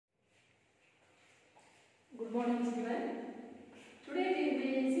Good morning, children. Today we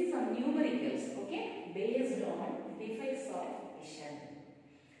will see some numericals, okay, based on defects of vision.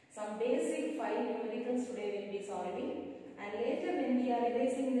 Some basic 5 numericals today we will be solving, and later when we are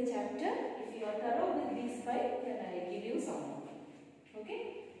revising the chapter, if you are thorough with these 5, then I will give you some more. Okay?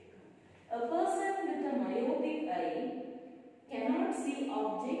 A person with a myopic eye cannot see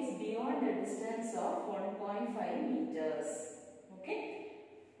objects beyond a distance of 1.5 meters. Okay?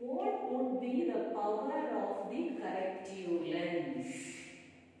 What would be the power of the corrective lens?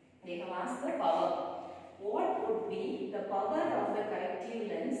 They have asked the power. What would be the power of the corrective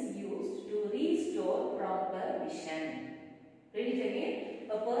lens used to restore proper vision? Read it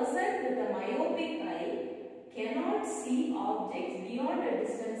again. A person with a myopic eye cannot see objects beyond a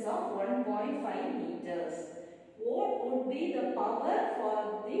distance of 1.5 meters. What would be the power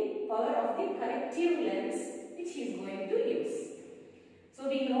of the corrective lens which he is going to use? So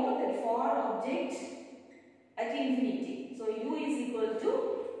we know that for object at infinity, so u is equal to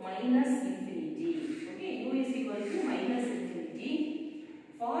minus infinity. Okay, u is equal to minus infinity.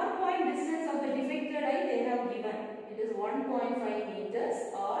 Far point distance of the defected eye they have given. It is 1.5 meters,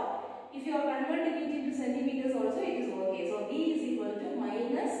 or if you are converting it into centimeters also it is okay. So v is equal to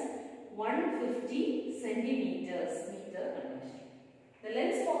minus 150 centimeters. Meter conversion. The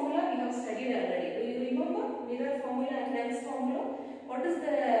lens formula we have studied already. Do you remember mirror formula and lens formula? What is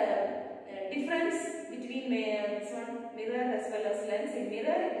the difference between this one, mirror as well as lens? In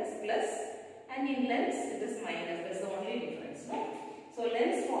mirror it is plus and in lens it is minus. That is the only difference. No? So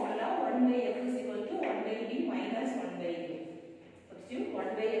lens formula 1 by f is equal to 1 by v minus 1 by u. Substitute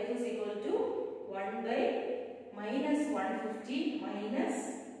 1 by f is equal to 1 by minus 150 minus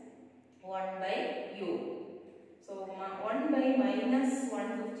 1 by u. So 1 by minus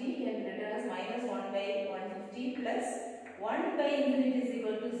 150 can be written as minus 1 by 150 plus 1 by infinity is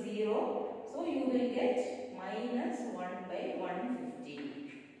equal to 0. So you will get minus 1 by 150.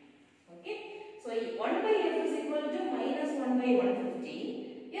 Okay. So 1 by f is equal to minus 1 by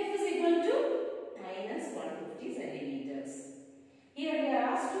 150. F is equal to minus 150 centimeters. Here we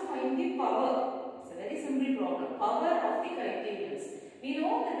are asked to find the power. It's a very simple problem. Power of the corrective lens. We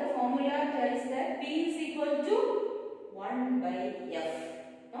know that the formula tells that P is equal to 1 by f.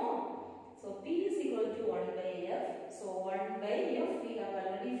 No? So P is equal to 1 by f. So 1 by f we have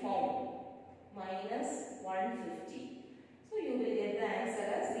already found. Minus 150. So you will get the answer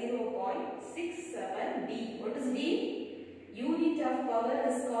as 0.67 D. What is D? Unit of power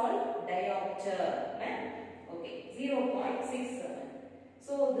is called diopter. Okay, 0.67.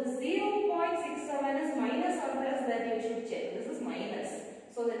 So this 0.67 is minus or plus, that you should check. This is minus.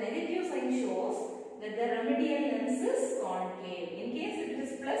 So the negative sign shows that the remedial lens is concave. In case it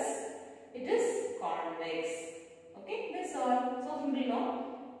is plus, it is convex. Okay, that's all. So simple, no?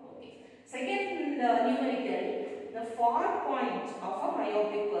 Okay. Second numerical, the far point of a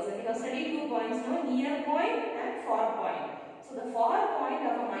myopic person. We have studied 2 points, no? Near point and far point. So the far point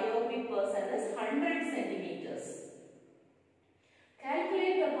of a myopic person is 100 centimeters.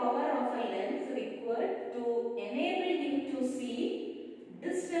 Calculate the power of a lens required to enable him to see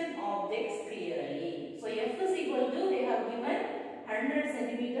distant objects clearly. So f is equal to, they have given 100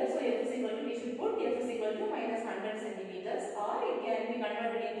 centimeters. So f is equal to, we should put f is equal to minus 100 centimeters, or it can be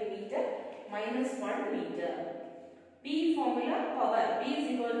converted into meter, minus 1 meter. P formula, power. P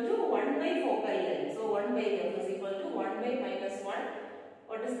is equal to 1 by focal length. So 1 by f is equal to 1 by minus 1.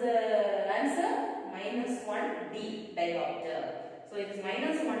 What is the answer? Minus 1 D, diopter. So it is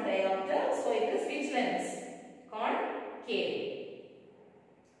minus 1 diopter. So it is which lens? Concave.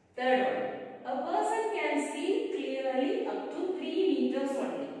 Third one. A person can see clearly up to 3 meters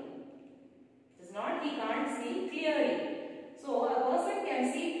only. It is not he can't see clearly. So a person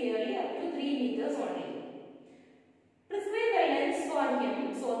can see clearly up to 3 meters only. Prescribe a lens for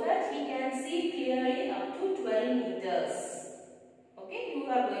him so that he can see clearly up to 12 meters. Okay, you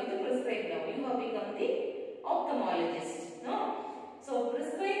are going to prescribe now. You have become the ophthalmologist. No? So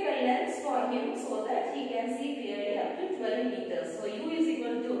prescribe a lens for him so that he can see clearly up to 12 meters. So u is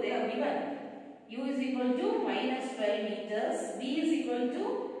equal to, they have given u is equal to minus 12 meters, v is equal to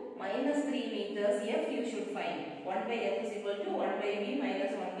minus 3 meters, f you should find. 1 by f is equal to 1 by v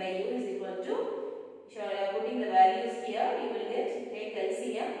minus 1 by u is equal to, so I am putting the values here, you will get, take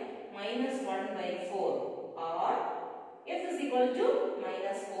LCM, minus 1 by 4, or f is equal to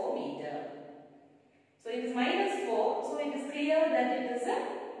minus 4 meter. So it is minus 4, so it is clear that it is a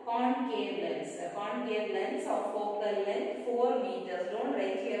concave lens. A concave lens of focal length 4 meters. Don't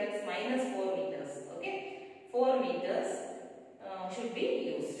write here it's minus 4 meters. Okay, 4 meters should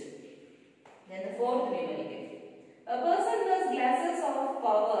be used. Then the fourth numerical. A person wears glasses of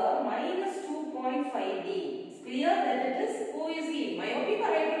power minus 2.5D It's clear that it is, who is he? Myopic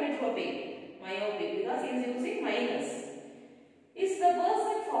or hypermetropic? Myopic, because he is using minus. Is the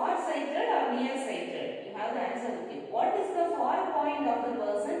person far-sighted or near-sighted? You have the answer with you. What is the far point of the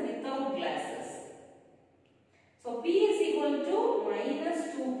person without glasses? So P is equal to minus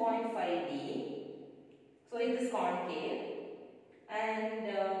 2.5D. So it is concave. And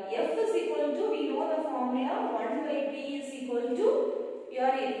F is equal to, we know the formula, 1 by P is equal to, you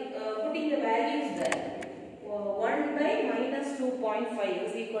are putting the values there. 1 by minus 2.5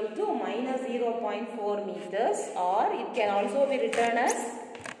 is equal to minus 0.4 meters, or it can also be written as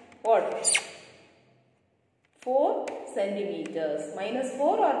what? 4 centimeters. Minus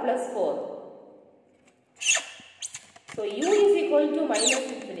 4 or plus 4? So U is equal to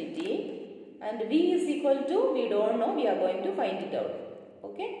minus infinity. And V is equal to, we don't know, we are going to find it out.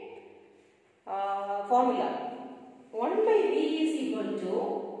 Okay. Formula. 1 by V is equal to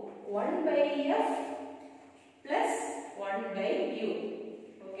 1 by F plus 1 by U.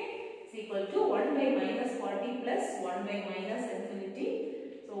 Okay. It's equal to 1 by minus 40 plus 1 by minus infinity.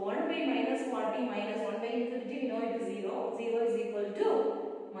 So 1 by minus 40 minus 1 by infinity, we know it is 0. 0 is equal to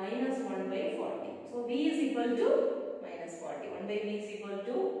minus 1 by 40. So V is equal to minus 40. 1 by V is equal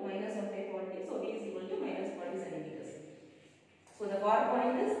to minus 1 by 40. So V is equal to minus 40 centimeters. So the far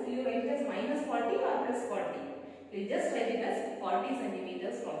point is, will you write it as minus 40 or plus 40? You just write it as 40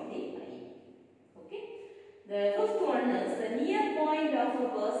 centimeters from the eye. Okay. The fifth one is, the near point of a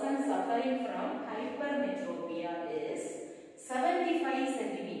person suffering from hypermetropia is 75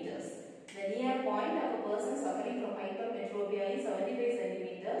 centimeters. The near point of a person suffering from hypermetropia is 75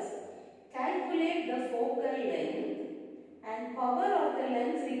 centimeters. Calculate the focal length and power of the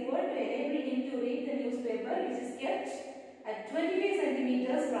lens required to enable him to read the newspaper, which is kept at 25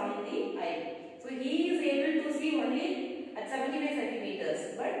 centimeters from the eye. So he is able to see only at 75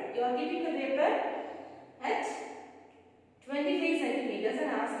 centimeters, but you are keeping the paper at 25 centimeters and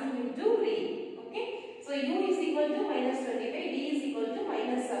asking him to read. Okay. So U is equal to minus 25, D is equal to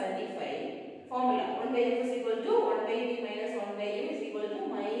minus 75. Formula 1 by F is equal to 1 by V minus 1 by U is equal to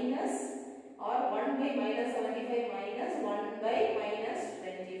minus, or 1 by minus 75 minus 1 by minus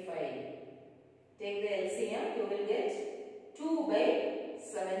 25. Take the LCM, you will get 2 by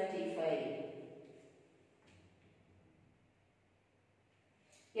 75.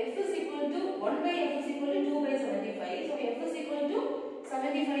 F is equal to 1 by F is equal to 2 by 75. So F is equal to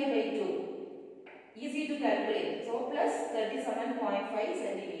 75 by 2. Easy to calculate. So plus 37.5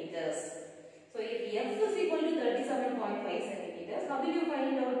 centimeters. So if F is equal to 37.5 centimeters, how will you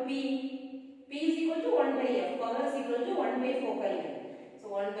find out P? P is equal to 1 by F. Power is equal to 1 by focal length. So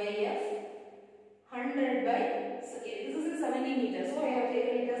 1 by F, 100 by, so this is in 70 meters. So I have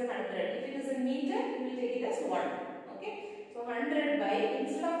taken it as 100. If it is in meter, we will take it as 1. Okay. So 100 by,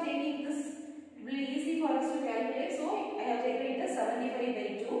 instead of taking this, it will be easy for us to calculate. So I have taken it as 75 by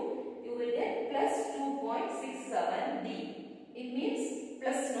 2. You will get plus 2.67 D. It means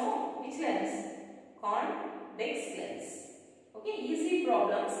plus, no, which lens? Convex lens. Okay, easy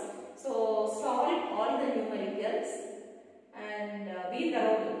problems. So solve all the numericals and be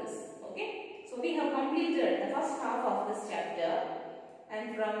thorough with this. Okay. So we have completed the first half of this chapter,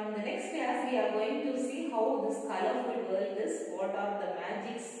 and from the next class we are going to see how this colorful world is, what are the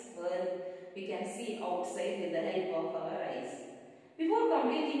magics world we can see outside with the help of our eyes. Before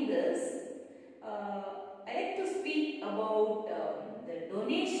completing this, I like to speak about the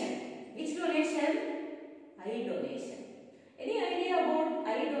donation. Which donation? Eye donation. Any idea about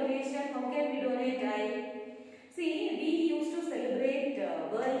eye donation? How can we donate eye? See, we used to celebrate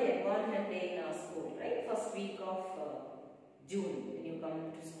World Environment Day in our school, right? First week of June, when you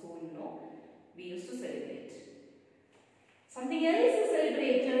come to school, no? We used to celebrate. Something else is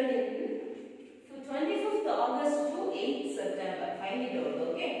celebrated in 25th August to 8th September. Find it out,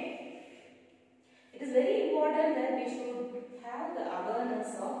 okay? It is very important that we should have the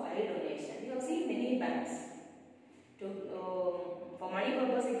awareness of eye donation. You have seen many banks. For money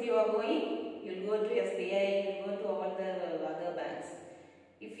purpose, if you are going, you will go to SBI, you will go to all the other banks.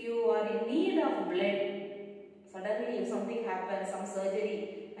 If you are in need of blood, suddenly if something happens, some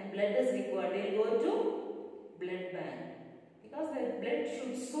surgery and blood is required, they will go to blood bank. Because the blood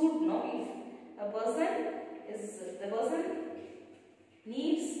should suit, no? If a person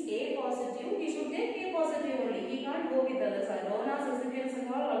needs A positive, he should get A positive only. He can't go with others. Donors, recipients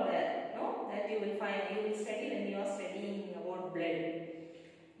and all are there. No? That you will find, you will study when you are studying about blood.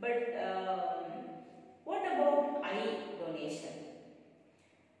 But what about eye donation?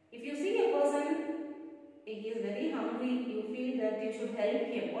 If you see a person, he is very hungry, you feel that you should help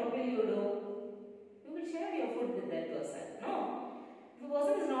him, what will you do? You will share your food with that person. No. If a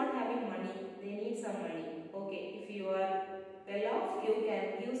person is not having money, they need some money.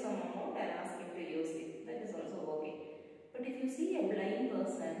 you see a blind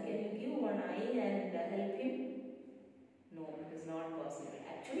person, can you give one eye and help him? No, it is not possible.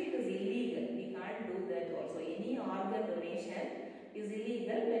 Actually, it is illegal. We can't do that also. Any organ donation is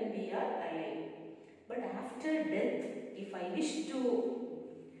illegal when we are alive. But after death, if I wish to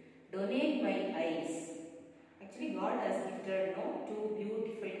donate my eyes, actually God has gifted two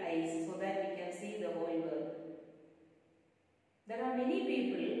beautiful eyes so that we can see the whole world. There are many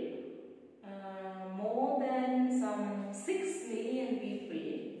people, more than some 6 million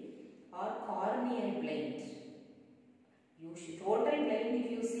people are corneal blind. Total blind,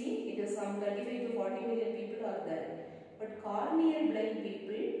 if you see, it is some 35 to 40 million people are there. But corneal blind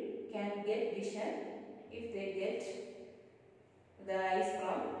people can get vision if they get the eyes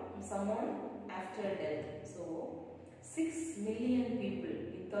from someone after death. So, 6 million people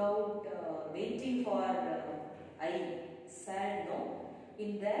without waiting for eye. Sad, no?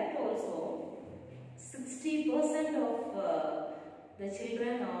 In that also, 60% of the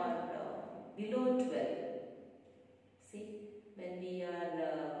children are below 12. See, when we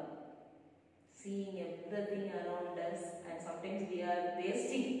are seeing everything around us, and sometimes we are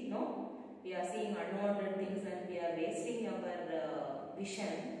wasting, no? We are seeing unwanted things and we are wasting our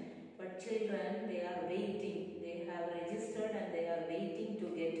vision. But children, they are waiting. They have registered and they are waiting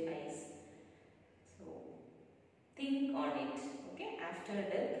to get eyes. So, think on it. Okay, after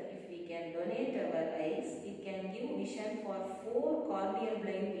death, if we can donate our eyes, it can give vision for 4 corneal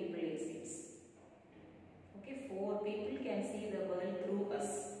blind people, it seems. Okay, 4 people can see the world through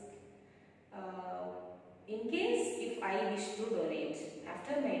us. In case if I wish to donate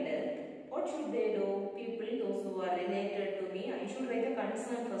after my death, what should they do? People, those who are related to me, I should write a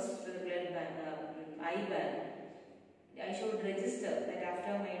concern first to the blood bank, eye bank. I should register that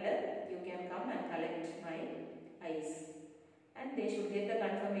after my death, you can come and collect my eyes. And they should get the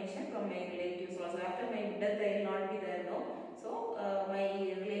confirmation from my relatives also. After my death, they will not be there, no? So,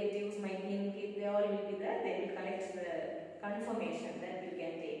 my relatives, my kin, they all will be there. They will collect the confirmation that you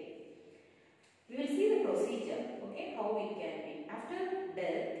can take. We will see the procedure, okay, how it can be. After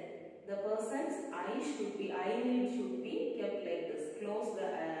death, the person's eyelid should be kept like this. Close the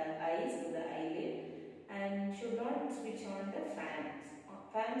eyes with the eyelid and should not switch on the fan.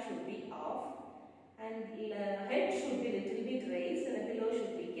 Fan should be off and head should be little bit raised and a pillow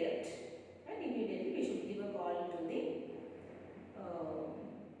should be kept. And immediately we should give a call to the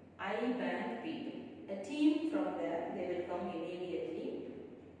eye bank people. A team from there, they will come immediately.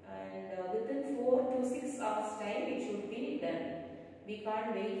 And within 4 to 6 hours time it should be done. We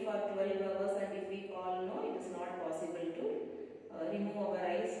can't wait for 12 hours and if we call, no, it is not possible to remove our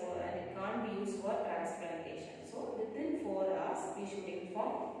eyes and it can't be used for transplantation. So within 4 hours we should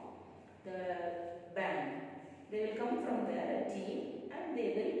inform the bank. They will come from there, a team, and they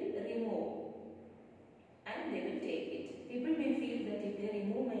will remove and they will take it. People may feel that if they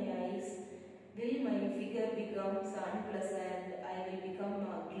remove my eyes, will my figure become unpleasant, I will become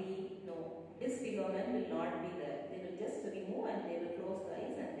ugly? No, disfigurement will not be there. They will just remove and they will close the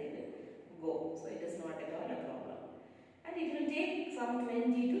eyes and they will go. So it is not at all a problem. And it will take some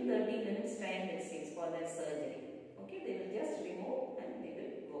 20 to 30 minutes time, it seems, for that surgery. Okay, they will just remove and they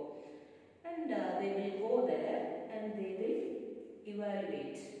will go. And they will go there and they will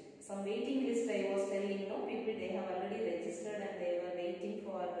evaluate. Some waiting list I was telling, no, people they have already registered and they were waiting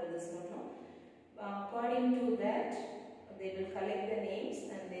for this one, no. According to that, they will collect the names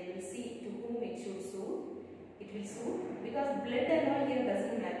and they will see to whom it should suit. It will suit because blood and all here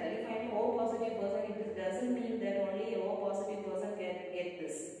doesn't matter. If I am O positive person, it doesn't mean that only a O positive person can get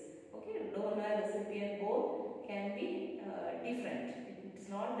this. Okay, donor, recipient, both can be different. It is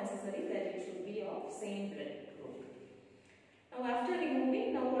not necessary that it should be of same blood group. Now after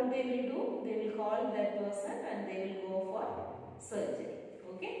removing, now what they will do? They will call that person and they will go for surgery.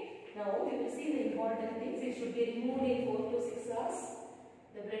 Okay. Now we will see the important things. It should be removed in 4 to 6 hours.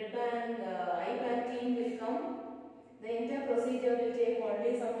 The blood bank, eye bank team will come. The entire procedure will take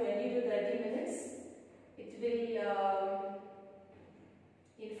only some 20 to 30 minutes. It will,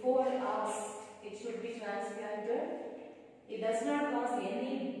 in 4 hours, it should be transplanted. It does not cause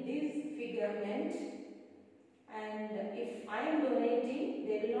any disfigurement. And if I am donating,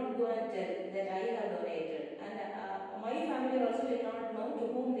 they will not go and tell that I have donated. And my family also will not know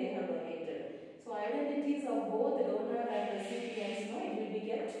to whom they have donated. So identities of both donor and recipients, it will be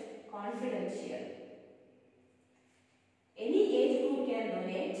kept confidential. Any age group can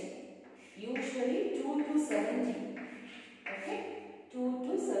donate, usually 2 to 70. Okay, 2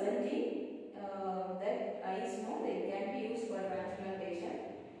 to 70. That eyes, they can be used for transplantation.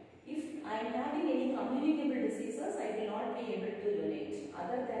 If I am having any communicable diseases, I will not be able to donate.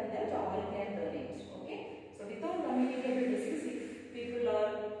 Other than that, all can donate. Okay. So without communicable disease, people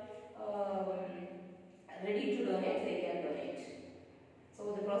are ready to donate, they can donate.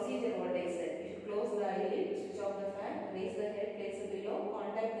 So the procedure what I said, you should close the eyelid, switch off the fan, raise the head, place a pillow,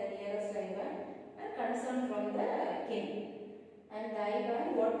 contact the nearest eye band and concern from the kin. And the eye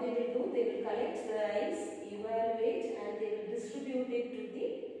band, what they will do, they will collect the eyes, evaluate and they will distribute it to the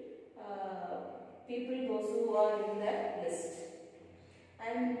people those who are in the list.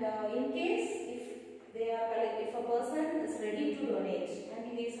 And in case if a person is ready to donate and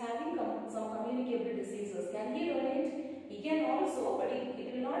he is having some communicable diseases, can he donate? He can also, but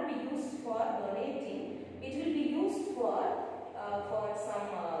it will not be used for donating. It will be used for some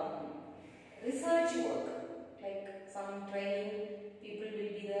research work, like some training. People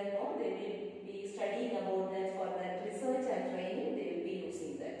will be there, no? They will be studying about that for that research and training. They will be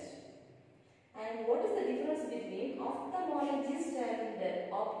using that. And what is the difference between ophthalmologist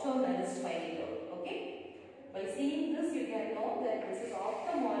and optometrist? Find it out, okay? By seeing